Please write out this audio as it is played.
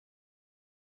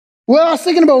Well, I was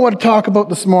thinking about what to talk about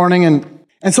this morning,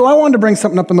 and so I wanted to bring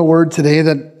something up in the Word today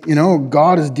that,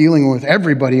 God is dealing with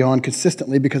everybody on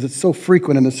consistently because it's so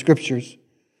frequent in the Scriptures.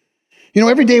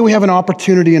 Every day we have an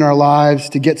opportunity in our lives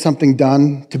to get something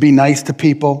done, to be nice to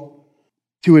people,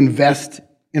 to invest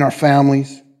in our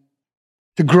families,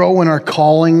 to grow in our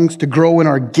callings, to grow in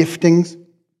our giftings.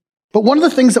 But one of the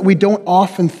things that we don't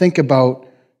often think about,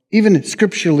 even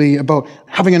scripturally, about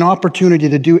having an opportunity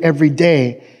to do every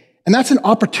day, and that's an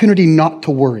opportunity not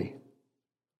to worry.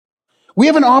 We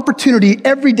have an opportunity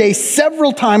every day,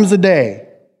 several times a day,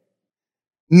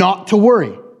 not to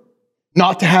worry,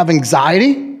 not to have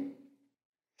anxiety,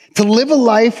 to live a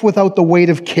life without the weight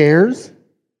of cares,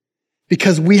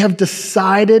 because we have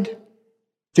decided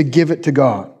to give it to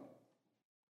God.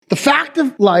 The fact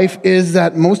of life is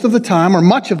that most of the time, or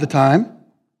much of the time,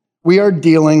 we are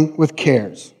dealing with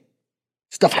cares.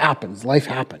 Stuff happens, life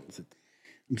happens.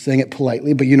 I'm saying it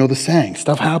politely, but you know the saying,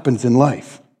 stuff happens in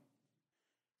life.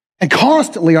 And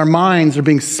constantly our minds are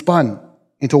being spun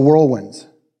into whirlwinds.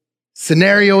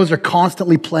 Scenarios are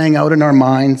constantly playing out in our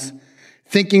minds,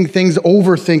 thinking things,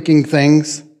 overthinking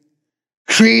things,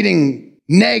 creating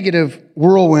negative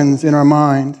whirlwinds in our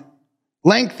mind.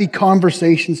 Lengthy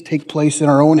conversations take place in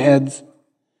our own heads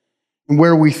and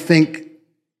where we think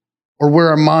or where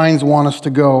our minds want us to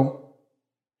go.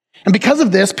 And because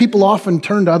of this, people often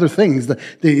turn to other things.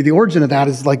 The origin of that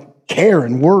is like care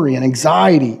and worry and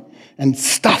anxiety and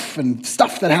stuff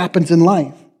that happens in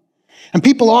life. And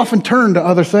people often turn to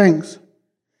other things.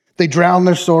 They drown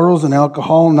their sorrows in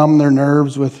alcohol, numb their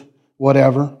nerves with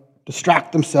whatever,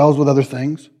 distract themselves with other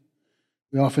things.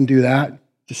 We often do that,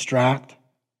 distract.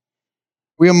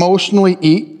 We emotionally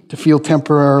eat to feel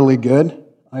temporarily good.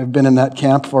 I've been in that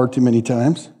camp far too many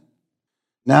times.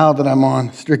 Now that I'm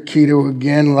on strict keto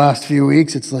again the last few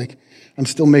weeks, it's like I'm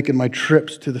still making my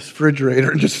trips to the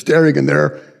refrigerator and just staring in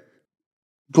there,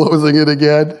 closing it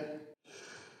again.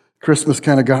 Christmas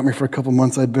kind of got me for a couple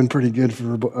months. I'd been pretty good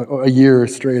for a year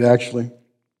straight, actually.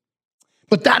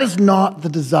 But that is not the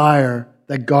desire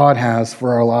that God has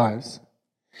for our lives.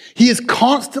 He is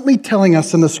constantly telling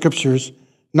us in the Scriptures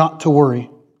not to worry,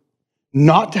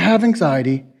 not to have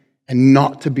anxiety, and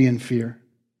not to be in fear.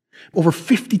 Over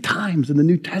 50 times in the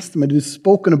New Testament, it is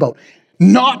spoken about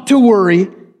not to worry,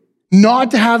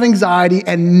 not to have anxiety,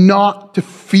 and not to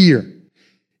fear.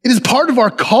 It is part of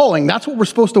our calling. That's what we're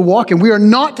supposed to walk in. We are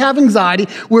not to have anxiety,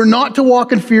 we're not to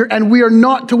walk in fear, and we are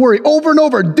not to worry. Over and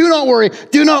over, do not worry,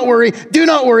 do not worry, do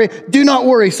not worry, do not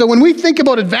worry. So when we think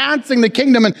about advancing the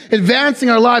kingdom and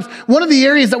advancing our lives, one of the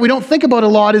areas that we don't think about a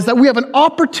lot is that we have an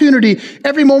opportunity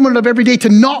every moment of every day to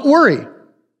not worry,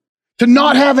 to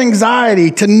not have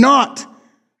anxiety, to not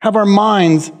have our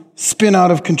minds spin out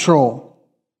of control.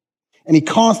 And he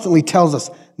constantly tells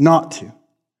us not to.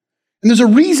 And there's a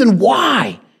reason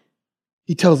why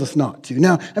he tells us not to.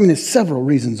 Now, there's several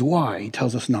reasons why he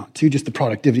tells us not to. Just the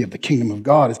productivity of the kingdom of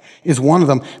God is one of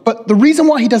them. But the reason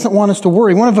why he doesn't want us to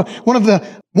worry, one of the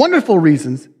wonderful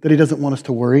reasons that he doesn't want us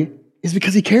to worry is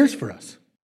because he cares for us.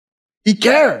 He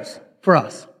cares for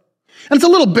us. And it's a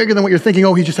little bigger than what you're thinking,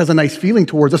 he just has a nice feeling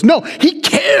towards us. No, he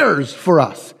cares for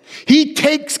us. He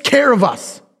takes care of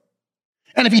us.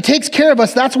 And if he takes care of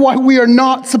us, that's why we are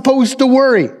not supposed to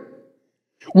worry.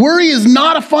 Worry is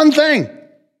not a fun thing.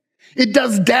 It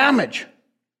does damage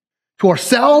to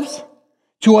ourselves,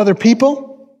 to other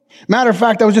people. Matter of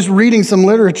fact, I was just reading some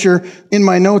literature in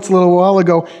my notes a little while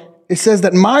ago. It says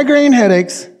that migraine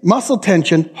headaches, muscle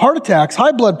tension, heart attacks,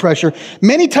 high blood pressure,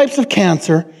 many types of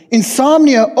cancer,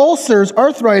 insomnia, ulcers,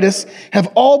 arthritis have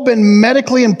all been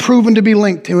medically and proven to be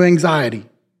linked to anxiety.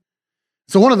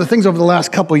 So one of the things over the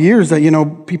last couple of years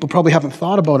that, people probably haven't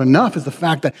thought about enough is the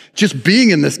fact that just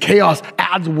being in this chaos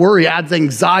adds worry, adds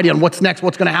anxiety on what's next,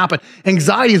 what's going to happen.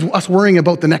 Anxiety is us worrying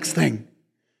about the next thing.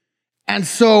 And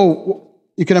so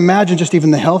you can imagine just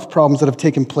even the health problems that have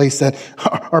taken place that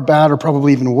are bad or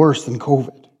probably even worse than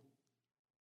COVID.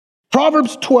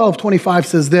 Proverbs 12:25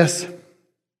 says this,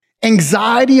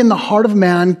 anxiety in the heart of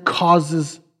man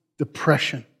causes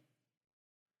depression.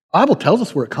 The Bible tells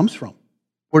us where it comes from,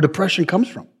 where depression comes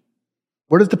from.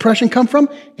 Where does depression come from?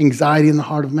 Anxiety in the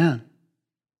heart of man.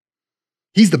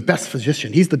 He's the best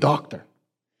physician. He's the doctor.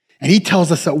 And he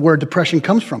tells us that where depression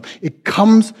comes from. It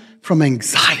comes from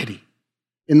anxiety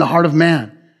in the heart of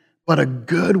man. But a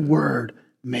good word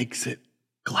makes it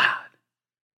glad.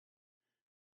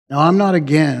 Now, I'm not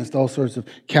against all sorts of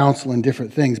counsel and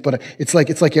different things, but it's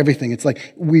like everything. It's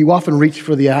like we often reach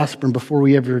for the aspirin before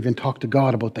we ever even talk to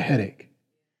God about the headache.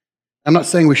 I'm not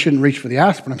saying we shouldn't reach for the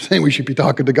aspirin. I'm saying we should be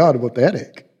talking to God about the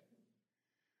headache.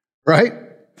 Right?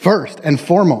 First and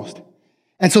foremost.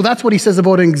 And so that's what he says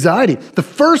about anxiety. The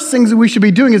first things that we should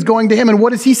be doing is going to him. And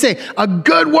what does he say? A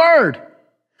good word.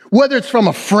 Whether it's from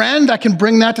a friend, I can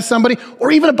bring that to somebody, or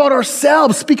even about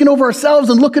ourselves, speaking over ourselves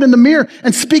and looking in the mirror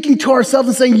and speaking to ourselves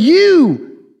and saying,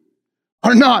 you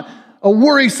are not a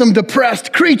worrisome,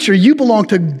 depressed creature. You belong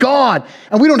to God.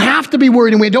 And we don't have to be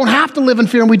worried, and we don't have to live in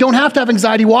fear, and we don't have to have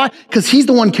anxiety. Why? Because he's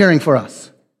the one caring for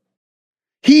us.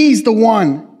 He's the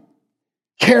one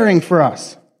caring for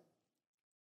us.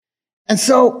 And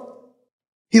so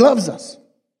he loves us.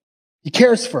 He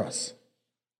cares for us.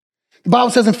 The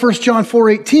Bible says in 1 John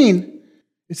 4:18,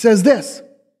 it says this,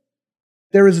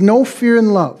 there is no fear in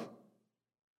love,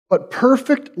 but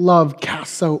perfect love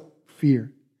casts out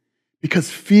fear, because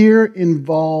fear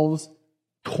involves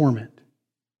torment.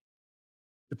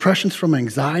 Depression's from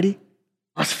anxiety.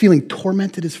 Us feeling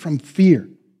tormented is from fear.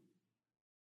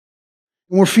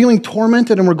 When we're feeling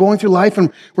tormented and we're going through life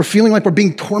and we're feeling like we're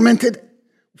being tormented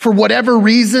for whatever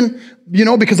reason,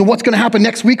 because of what's going to happen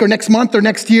next week or next month or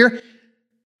next year,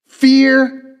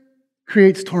 fear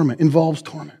creates torment, involves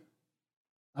torment.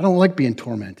 I don't like being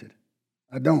tormented.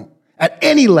 I don't. At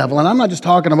any level, and I'm not just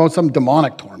talking about some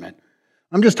demonic torment.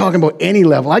 I'm just talking about any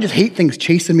level. I just hate things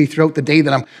chasing me throughout the day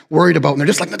that I'm worried about, and they're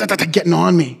just like getting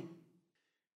on me.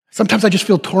 Sometimes I just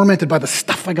feel tormented by the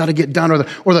stuff I got to get done, or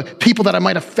the people that I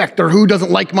might affect, or who doesn't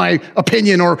like my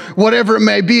opinion, or whatever it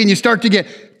may be, and you start to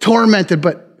get tormented.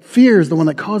 But fear is the one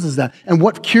that causes that. And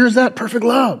what cures that? Perfect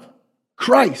love.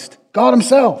 Christ, God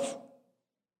himself.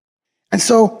 And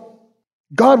so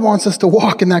God wants us to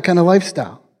walk in that kind of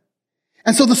lifestyle.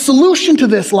 And so the solution to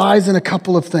this lies in a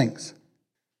couple of things.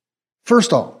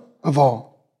 First of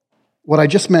all, what I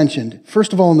just mentioned,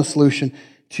 first of all in the solution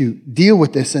to deal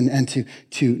with this and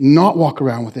to not walk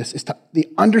around with this is to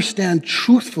understand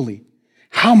truthfully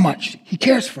how much he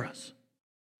cares for us.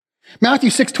 Matthew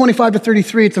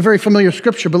 6:25-33, it's a very familiar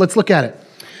scripture, but let's look at it.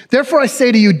 Therefore I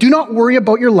say to you, do not worry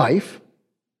about your life,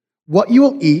 what you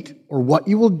will eat or what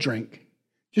you will drink.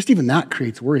 Just even that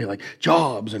creates worry, like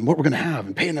jobs and what we're going to have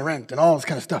and paying the rent and all this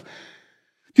kind of stuff.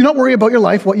 Do not worry about your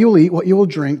life, what you will eat, what you will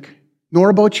drink, nor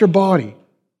about your body,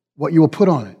 what you will put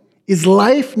on it. Is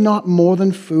life not more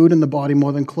than food and the body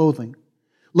more than clothing?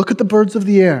 Look at the birds of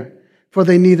the air, for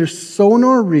they neither sow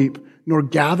nor reap nor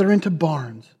gather into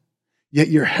barns, yet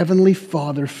your heavenly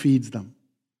Father feeds them.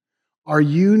 Are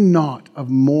you not of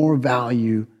more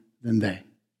value than they?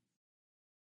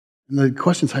 And the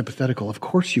question's hypothetical. Of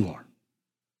course you are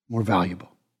more valuable.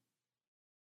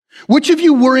 Which of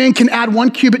you worrying can add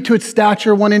 1 cubit to its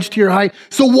stature, 1 inch to your height?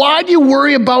 So why do you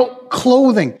worry about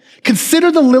clothing? Consider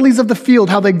the lilies of the field,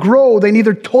 how they grow. They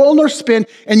neither toil nor spin.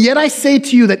 And yet I say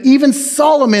to you that even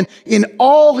Solomon in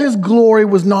all his glory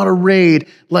was not arrayed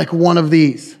like one of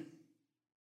these.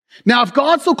 Now, if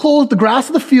God so clothes the grass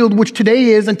of the field, which today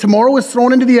is and tomorrow is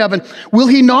thrown into the oven, will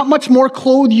he not much more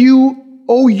clothe you,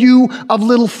 O you of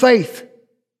little faith?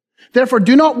 Therefore,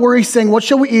 do not worry, saying, what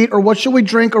shall we eat, or what shall we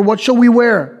drink, or what shall we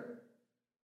wear?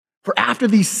 For after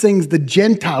these things, the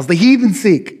Gentiles, the heathen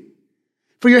seek.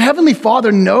 For your heavenly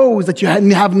Father knows that you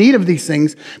have need of these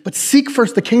things, but seek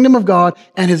first the kingdom of God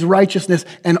and his righteousness,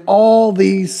 and all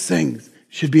these things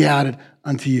should be added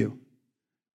unto you.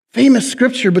 Famous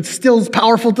scripture, but still as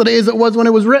powerful today as it was when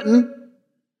it was written.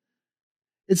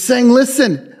 It's saying,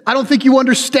 listen, I don't think you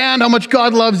understand how much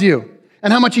God loves you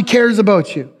and how much he cares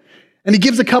about you. And he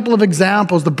gives a couple of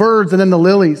examples, the birds and then the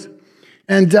lilies.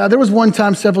 And there was one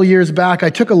time several years back, I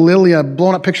took a lily, a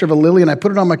blown up picture of a lily, and I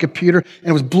put it on my computer, and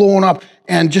it was blown up,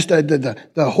 and just the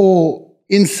whole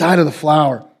inside of the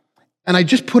flower. And I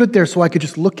just put it there so I could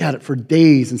just look at it for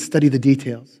days and study the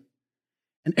details.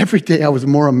 And every day I was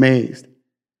more amazed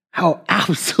how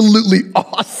absolutely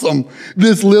awesome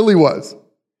this lily was.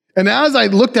 And as I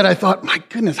looked at it, I thought, my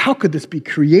goodness, how could this be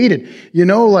created?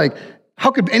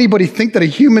 How could anybody think that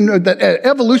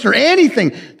evolution or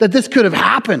anything, that this could have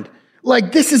happened?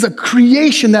 Like, this is a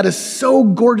creation that is so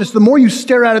gorgeous. The more you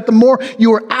stare at it, the more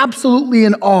you are absolutely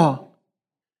in awe.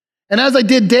 And as I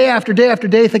did day after day after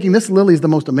day, thinking this lily is the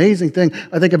most amazing thing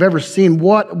I think I've ever seen.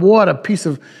 What a piece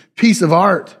of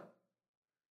art.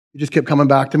 It just kept coming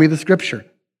back to me, the scripture.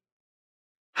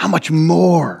 How much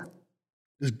more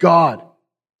does God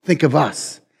think of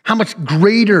us? How much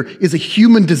greater is a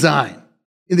human design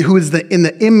who is in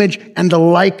the image and the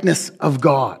likeness of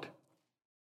God?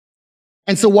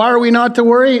 And so why are we not to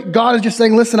worry? God is just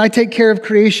saying, listen, I take care of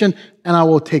creation, and I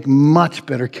will take much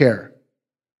better care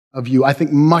of you. I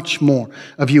think much more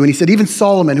of you. And he said, even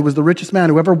Solomon, who was the richest man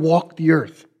who ever walked the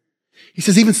earth, he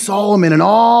says, even Solomon and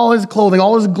all his clothing,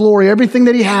 all his glory, everything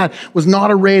that he had was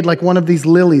not arrayed like one of these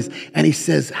lilies. And he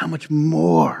says, how much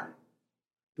more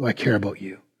do I care about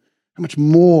you? How much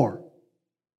more?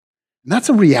 And that's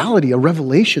a reality, a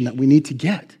revelation that we need to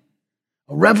get.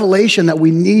 A revelation that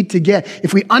we need to get.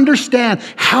 If we understand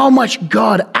how much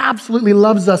God absolutely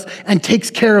loves us and takes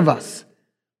care of us,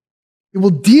 it will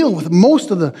deal with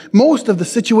most of the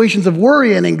situations of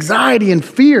worry and anxiety and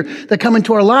fear that come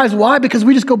into our lives. Why? Because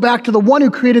we just go back to the one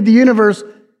who created the universe.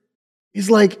 He's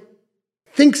like,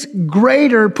 thinks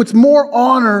greater, puts more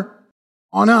honor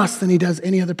on us than he does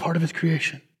any other part of his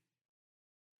creation.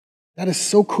 That is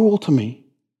so cool to me.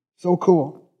 So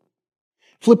cool.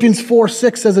 Philippians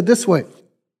 4:6 says it this way.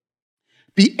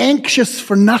 Be anxious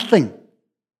for nothing,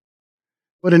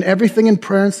 but in everything in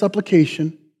prayer and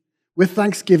supplication, with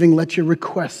thanksgiving, let your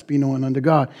requests be known unto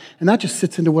God. And that just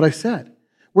sits into what I said.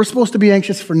 We're supposed to be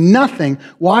anxious for nothing.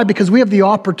 Why? Because we have the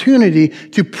opportunity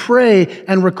to pray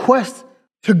and request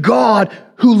to God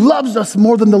who loves us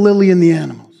more than the lily and the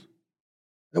animals.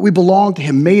 That we belong to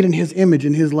him, made in his image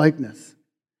and his likeness.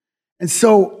 And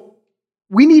so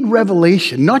we need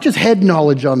revelation, not just head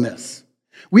knowledge on this.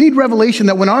 We need revelation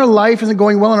that when our life isn't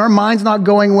going well and our mind's not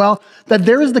going well, that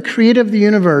there is the creator of the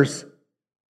universe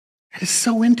that is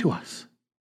so into us.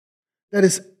 That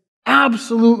is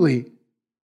absolutely, I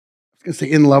was going to say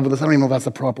in love with us. I don't even know if that's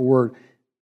the proper word.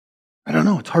 I don't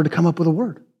know. It's hard to come up with a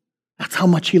word. That's how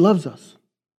much he loves us.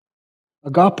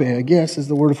 Agape, I guess, is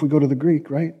the word if we go to the Greek,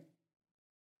 right?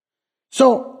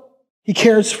 So, he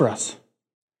cares for us.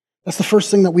 That's the first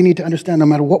thing that we need to understand no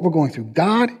matter what we're going through.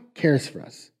 God cares for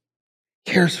us.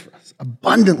 Cares for us.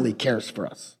 Abundantly cares for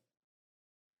us.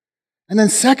 And then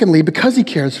secondly, because he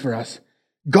cares for us,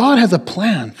 God has a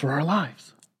plan for our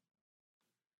lives.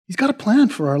 He's got a plan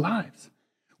for our lives.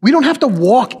 We don't have to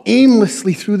walk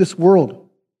aimlessly through this world.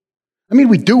 I mean,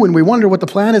 we do and we wonder what the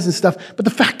plan is and stuff, but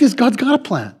the fact is God's got a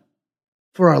plan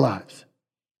for our lives.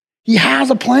 He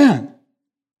has a plan.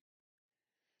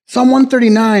 Psalm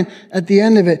 139 at the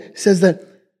end of it says that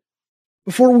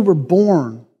before we were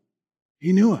born,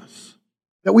 he knew us.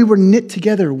 That we were knit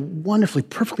together wonderfully,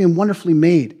 perfectly and wonderfully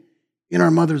made in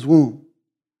our mother's womb.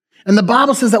 And the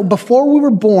Bible says that before we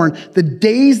were born, the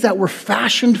days that were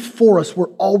fashioned for us were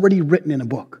already written in a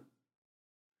book.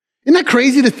 Isn't that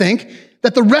crazy to think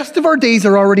that the rest of our days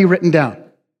are already written down?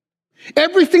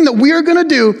 Everything that we are going to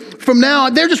do from now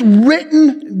on, they're just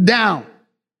written down.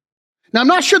 Now, I'm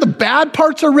not sure the bad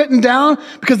parts are written down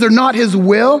because they're not his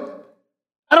will.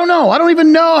 I don't know. I don't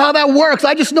even know how that works.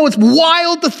 I just know it's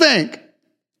wild to think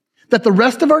that the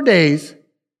rest of our days,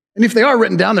 and if they are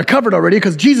written down, they're covered already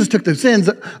because Jesus took the sins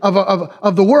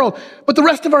of the world. But the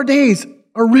rest of our days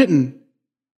are written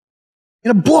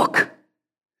in a book.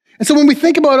 And so when we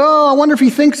think about, I wonder if he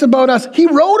thinks about us, he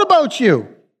wrote about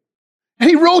you. And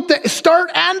he wrote the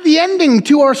start and the ending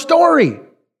to our story.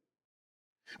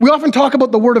 We often talk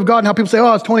about the Word of God and how people say,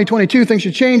 it's 2022, things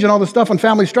should change and all this stuff on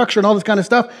family structure and all this kind of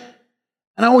stuff.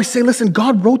 And I always say, listen,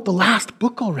 God wrote the last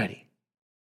book already.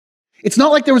 It's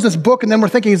not like there was this book and then we're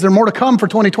thinking, is there more to come for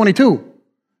 2022?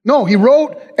 No, he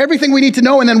wrote everything we need to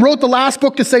know and then wrote the last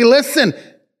book to say, listen,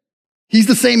 he's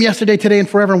the same yesterday, today, and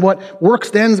forever. And what works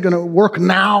then is going to work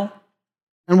now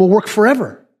and will work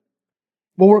forever.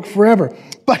 Will work forever.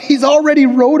 But he's already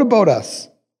wrote about us.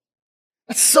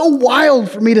 That's so wild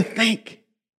for me to think.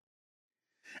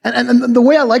 And the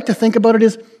way I like to think about it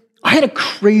is, I had a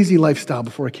crazy lifestyle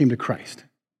before I came to Christ.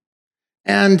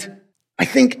 And I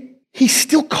think he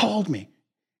still called me.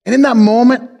 And in that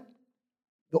moment,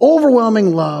 the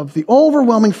overwhelming love, the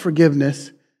overwhelming forgiveness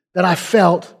that I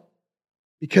felt,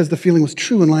 because the feeling was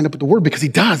true and lined up with the Word, because he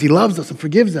does, he loves us and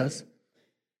forgives us.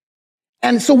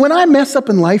 And so when I mess up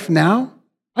in life now,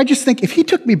 I just think, if he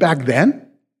took me back then,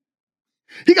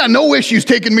 he got no issues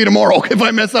taking me tomorrow if I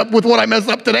mess up with what I mess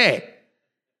up today.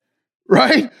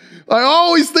 Right? I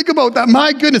always think about that.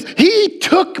 My goodness, he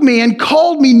took me and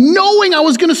called me knowing I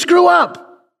was going to screw up.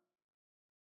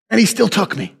 And he still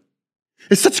took me.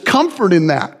 There's such comfort in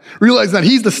that. Realize that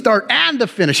he's the start and the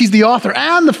finish. He's the author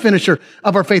and the finisher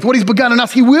of our faith. What he's begun in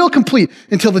us, he will complete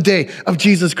until the day of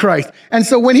Jesus Christ. And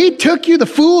so when he took you, the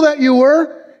fool that you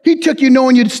were, he took you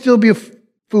knowing you'd still be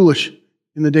foolish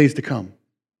in the days to come.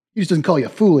 He just doesn't call you a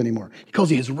fool anymore. He calls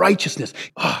you his righteousness.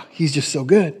 He's just so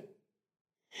good.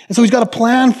 And so he's got a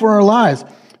plan for our lives.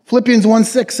 Philippians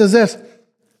 1:6 says this,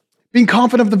 being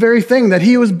confident of the very thing that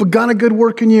he who has begun a good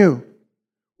work in you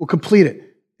will complete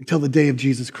it until the day of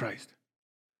Jesus Christ.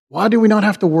 Why do we not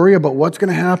have to worry about what's going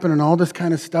to happen and all this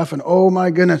kind of stuff? And oh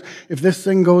my goodness, if this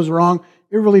thing goes wrong,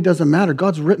 it really doesn't matter.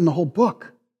 God's written the whole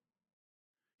book.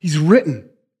 He's written.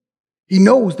 He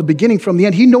knows the beginning from the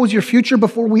end. He knows your future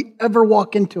before we ever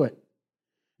walk into it.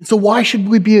 And so why should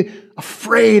we be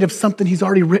afraid of something he's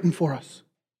already written for us?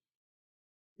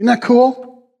 Isn't that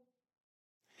cool?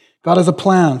 God has a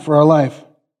plan for our life.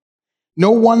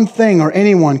 No one thing or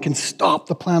anyone can stop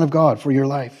the plan of God for your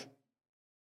life.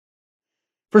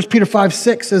 1 Peter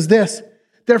 5:6 says this,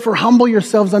 therefore humble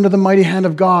yourselves under the mighty hand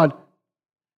of God,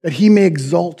 that he may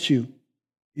exalt you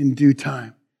in due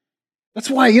time. That's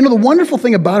why, the wonderful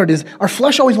thing about it is our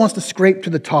flesh always wants to scrape to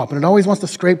the top, and it always wants to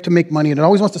scrape to make money, and it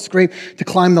always wants to scrape to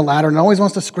climb the ladder, and it always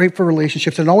wants to scrape for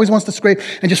relationships, and it always wants to scrape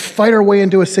and just fight our way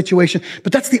into a situation.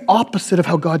 But that's the opposite of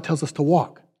how God tells us to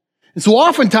walk. And so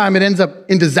oftentimes it ends up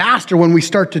in disaster when we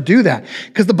start to do that.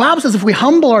 Because the Bible says if we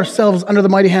humble ourselves under the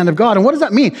mighty hand of God, and what does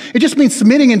that mean? It just means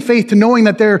submitting in faith to knowing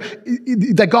that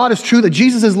God is true, that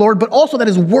Jesus is Lord, but also that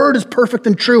his word is perfect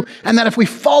and true, and that if we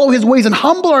follow his ways and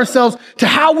humble ourselves to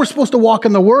how we're supposed to walk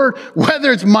in the word, whether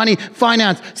it's money,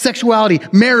 finance, sexuality,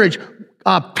 marriage,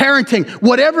 parenting,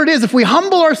 whatever it is, if we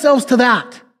humble ourselves to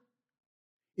that,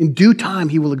 in due time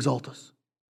he will exalt us.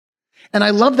 And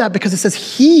I love that because it says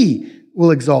he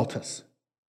will exalt us,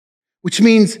 which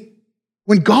means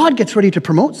when God gets ready to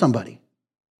promote somebody,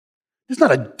 there's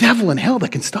not a devil in hell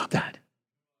that can stop that.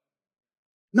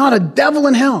 Not a devil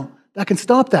in hell that can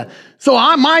stop that. So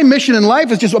my mission in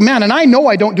life is just, man, and I know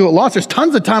I don't do it lots. There's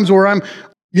tons of times where I'm,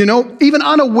 even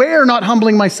unaware, not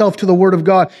humbling myself to the word of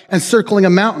God and circling a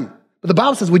mountain. But the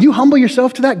Bible says, when you humble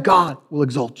yourself to that, God will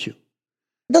exalt you.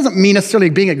 It doesn't mean necessarily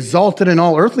being exalted in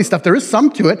all earthly stuff. There is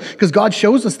some to it, because God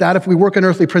shows us that if we work in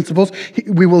earthly principles,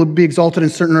 we will be exalted in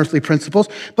certain earthly principles.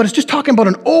 But it's just talking about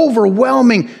an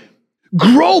overwhelming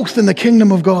growth in the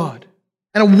kingdom of God,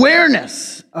 an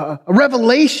awareness, a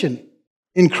revelation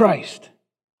in Christ.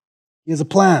 He has a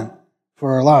plan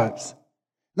for our lives.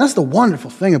 And that's the wonderful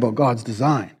thing about God's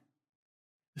design.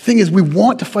 The thing is, we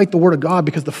want to fight the word of God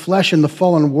because the flesh and the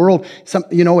fallen world,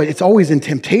 it's always in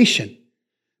temptation.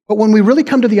 But when we really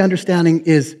come to the understanding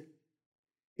is,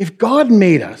 if God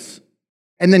made us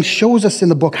and then shows us in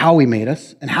the book how he made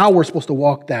us and how we're supposed to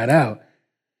walk that out,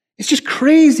 it's just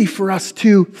crazy for us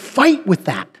to fight with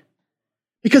that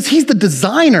because he's the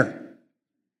designer.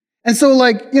 And so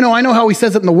I know how he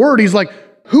says it in the word. He's like,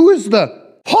 who is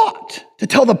the pot to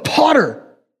tell the potter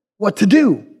what to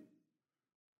do?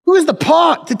 Who is the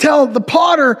pot to tell the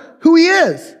potter who he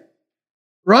is?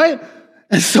 Right?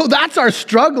 And so that's our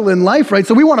struggle in life, right?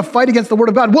 So we want to fight against the word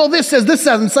of God. Well, this says,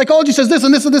 and psychology says this,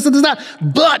 and this, and this, and this, and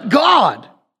that, but God,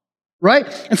 right?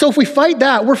 And so if we fight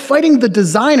that, we're fighting the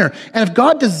designer. And if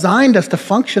God designed us to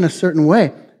function a certain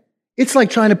way, it's like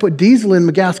trying to put diesel in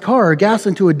a gas car or gas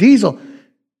into a diesel.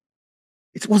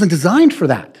 It wasn't designed for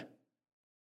that,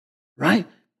 right?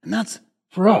 And that's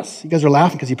for us. You guys are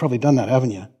laughing because you've probably done that,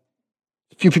 haven't you?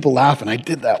 A few people laughing. I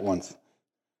did that once.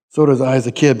 So was I as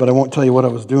a kid, but I won't tell you what I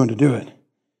was doing to do it.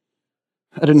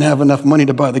 I didn't have enough money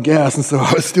to buy the gas, and so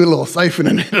I was doing a little siphon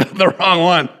and hit the wrong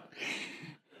one.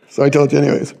 So I told you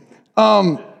anyways.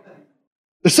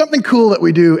 There's something cool that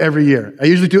we do every year. I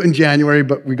usually do it in January,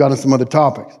 but we got on some other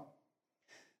topics.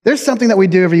 There's something that we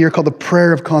do every year called the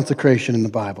prayer of consecration in the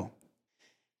Bible.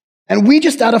 And we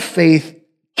just out of faith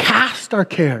cast our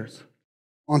cares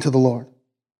onto the Lord.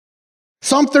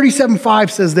 Psalm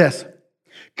 37:5 says this,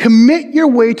 commit your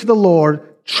way to the Lord,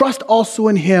 trust also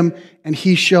in him, and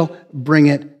he shall bring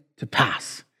it to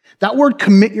pass. That word,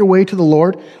 commit your way to the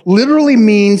Lord, literally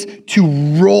means to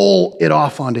roll it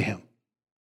off onto him.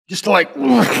 Just to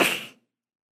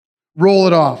roll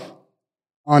it off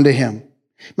onto him.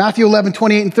 Matthew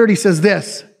 11:28-30 says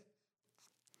this,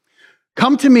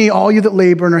 come to me, all you that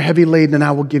labor and are heavy laden, and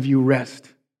I will give you rest.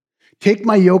 Take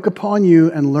my yoke upon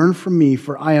you and learn from me,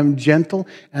 for I am gentle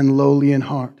and lowly in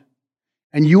heart.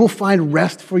 And you will find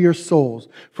rest for your souls,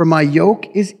 for my yoke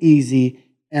is easy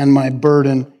and my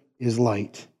burden is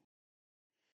light.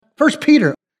 1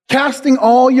 Peter, casting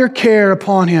all your care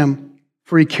upon him,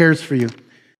 for he cares for you.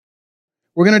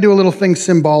 We're going to do a little thing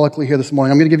symbolically here this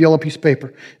morning. I'm going to give you all a piece of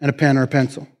paper and a pen or a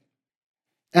pencil.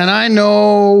 And I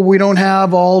know we don't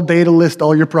have all day to list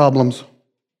all your problems.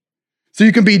 So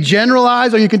you can be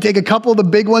generalized, or you can take a couple of the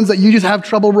big ones that you just have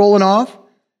trouble rolling off.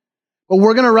 But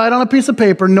we're going to write on a piece of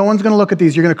paper. No one's going to look at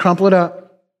these. You're going to crumple it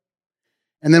up.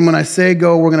 And then when I say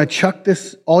go, we're going to chuck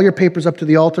all your papers up to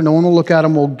the altar. No one will look at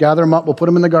them. We'll gather them up. We'll put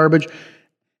them in the garbage.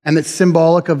 And it's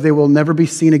symbolic of they will never be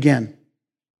seen again.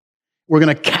 We're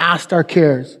going to cast our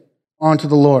cares onto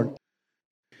the Lord.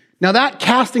 Now that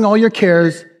casting all your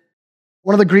cares,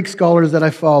 one of the Greek scholars that I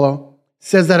follow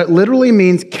says that it literally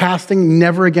means casting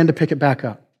never again to pick it back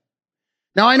up.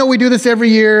 Now, I know we do this every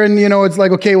year, and, it's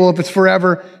like, okay, well, if it's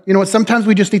forever, sometimes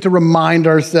we just need to remind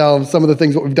ourselves some of the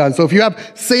things that we've done. So if you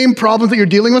have same problems that you're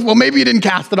dealing with, well, maybe you didn't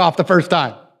cast it off the first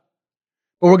time.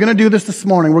 But we're going to do this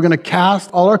morning. We're going to cast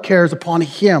all our cares upon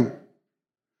him,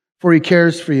 for he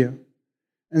cares for you.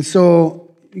 And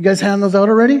so, you guys hand those out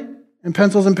already? and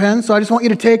pencils and pens. So I just want you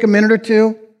to take a minute or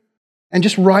two and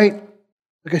just write,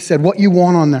 like I said, what you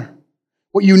want on there,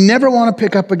 what you never want to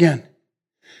pick up again.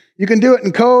 You can do it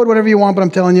in code, whatever you want, but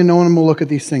I'm telling you, no one will look at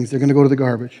these things. They're going to go to the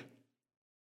garbage.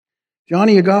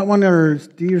 Johnny, you got one? Or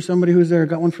Dee or somebody who's there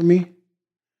got one for me?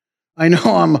 I know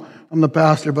I'm the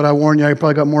pastor, but I warn you, I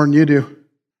probably got more than you do.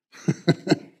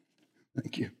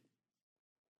 Thank you.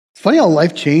 It's funny how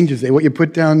life changes, eh? What you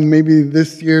put down maybe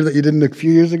this year that you didn't a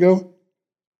few years ago.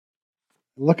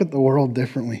 Look at the world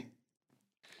differently.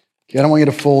 Okay, I don't want you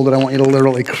to fold it. I want you to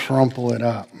literally crumple it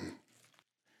up.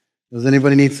 Does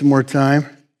anybody need some more time?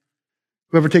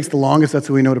 Whoever takes the longest, that's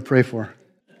who we know to pray for.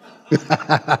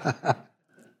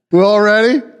 We all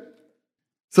ready?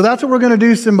 So that's what we're going to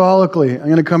do symbolically. I'm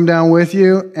going to come down with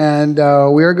you, and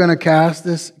we're going to cast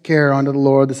this care onto the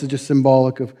Lord. This is just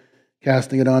symbolic of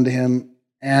casting it onto Him.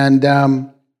 And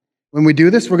when we do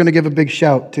this, we're going to give a big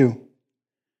shout too.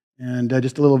 And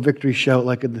just a little victory shout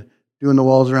like doing the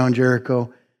walls around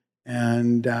Jericho.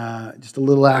 And just a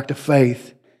little act of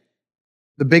faith.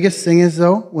 The biggest thing is,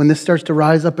 though, when this starts to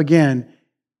rise up again,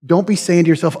 don't be saying to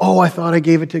yourself, oh, I thought I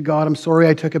gave it to God. I'm sorry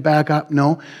I took it back up.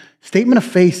 No. Statement of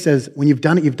faith says, when you've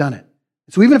done it, you've done it.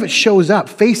 So even if it shows up,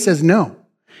 faith says no.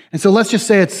 And so let's just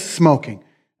say it's smoking.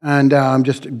 And I'm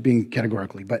just being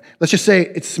categorically, but let's just say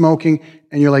it's smoking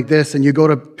and you're like this and you go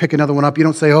to pick another one up. You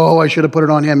don't say, oh, I should have put it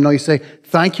on him. No, you say,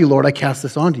 thank you, Lord, I cast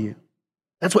this onto you.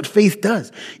 That's what faith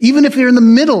does. Even if you're in the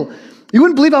middle, you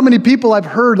wouldn't believe how many people I've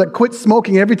heard that quit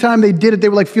smoking. Every time they did it, they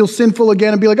would like feel sinful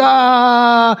again and be like,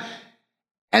 ah.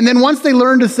 And then once they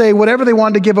learned to say whatever they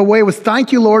wanted to give away was,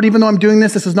 thank you, Lord, even though I'm doing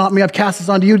this, this is not me, I've cast this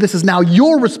onto you. This is now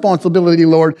your responsibility,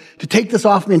 Lord, to take this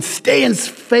off me and stay in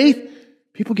faith.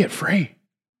 People get free.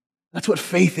 That's what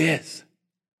faith is.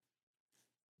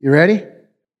 You ready?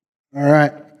 All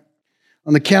right.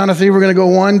 On the count of three, we're going to go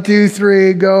 1, 2,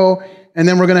 3, go. And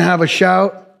then we're going to have a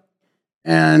shout.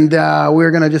 And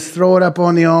we're going to just throw it up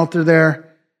on the altar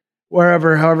there.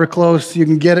 Wherever, however close you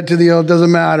can get it to the altar,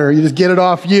 doesn't matter. You just get it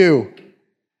off you.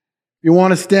 If you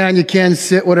want to stand, you can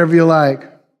sit, whatever you like.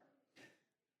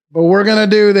 But we're going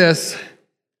to do this.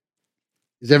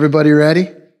 Is everybody ready?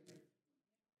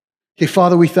 Okay,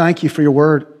 Father, we thank you for your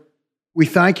word. We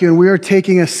thank you, and we are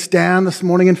taking a stand this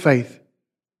morning in faith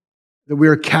that we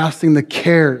are casting the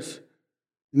cares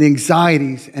and the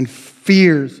anxieties and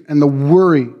fears and the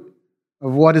worry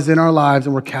of what is in our lives,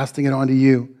 and we're casting it onto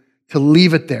you to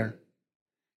leave it there.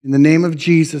 In the name of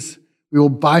Jesus, we will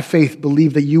by faith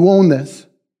believe that you own this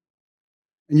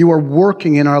and you are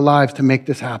working in our lives to make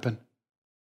this happen.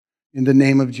 In the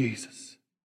name of Jesus.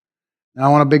 Now I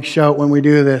want a big shout when we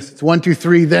do this. It's 1, 2,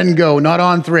 3, then go, not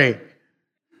on 3.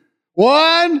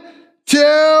 1,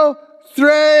 2,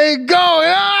 3, go!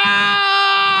 Yeah!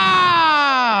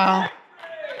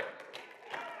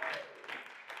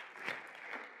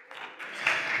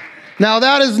 Now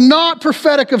that is not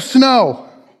prophetic of snow.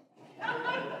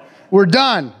 We're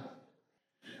done.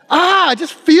 It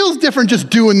just feels different just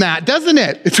doing that, doesn't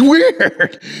it? It's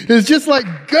weird. It's just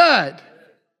like good.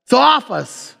 It's off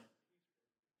us.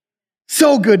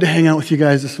 So good to hang out with you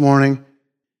guys this morning.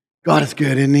 God is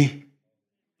good, isn't he?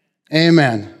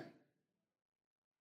 Amen.